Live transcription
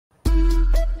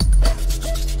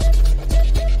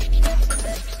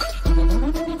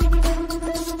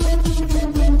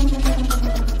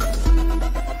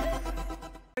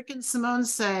Simone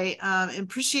say, in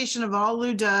appreciation of all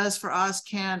Lou does for us,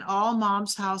 can all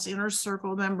Mom's House Inner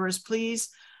Circle members please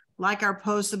like our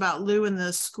post about Lou in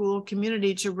the school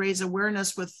community to raise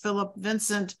awareness with Philip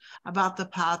Vincent about the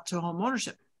path to home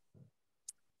ownership?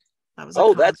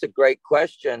 That's a great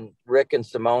question, Rick and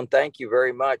Simone. Thank you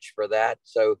very much for that.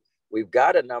 So we've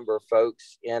got a number of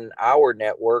folks in our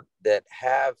network that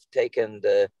have taken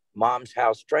the Mom's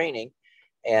House training,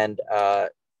 and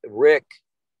Rick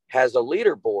has a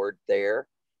leaderboard there.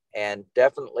 And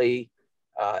definitely,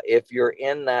 if you're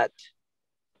in that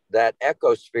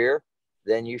ecosphere,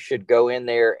 then you should go in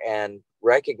there and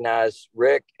recognize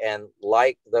Rick and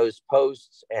like those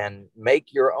posts and make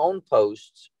your own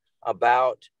posts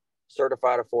about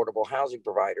certified affordable housing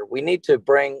provider. We need to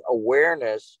bring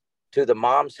awareness to the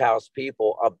Mom's House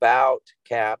people about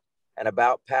CAP and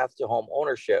about path to home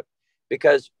ownership,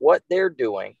 because what they're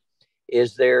doing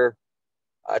is they're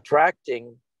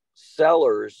attracting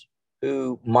sellers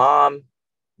who mom,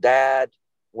 dad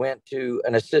went to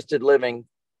an assisted living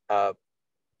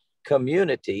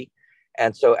community.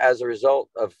 And so as a result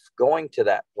of going to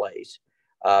that place,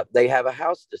 they have a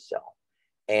house to sell.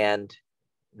 And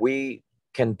we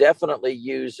can definitely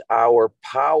use our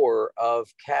power of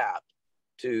CAP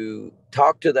to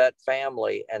talk to that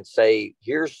family and say,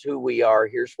 here's who we are,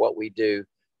 here's what we do.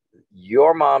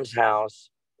 Your mom's house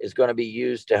is going to be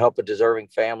used to help a deserving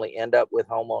family end up with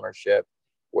home ownership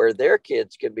where their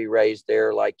kids can be raised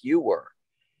there like you were.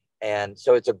 And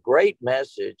so it's a great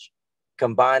message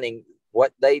combining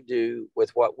what they do with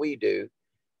what we do,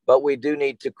 but we do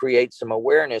need to create some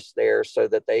awareness there so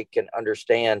that they can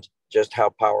understand just how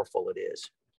powerful it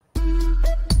is.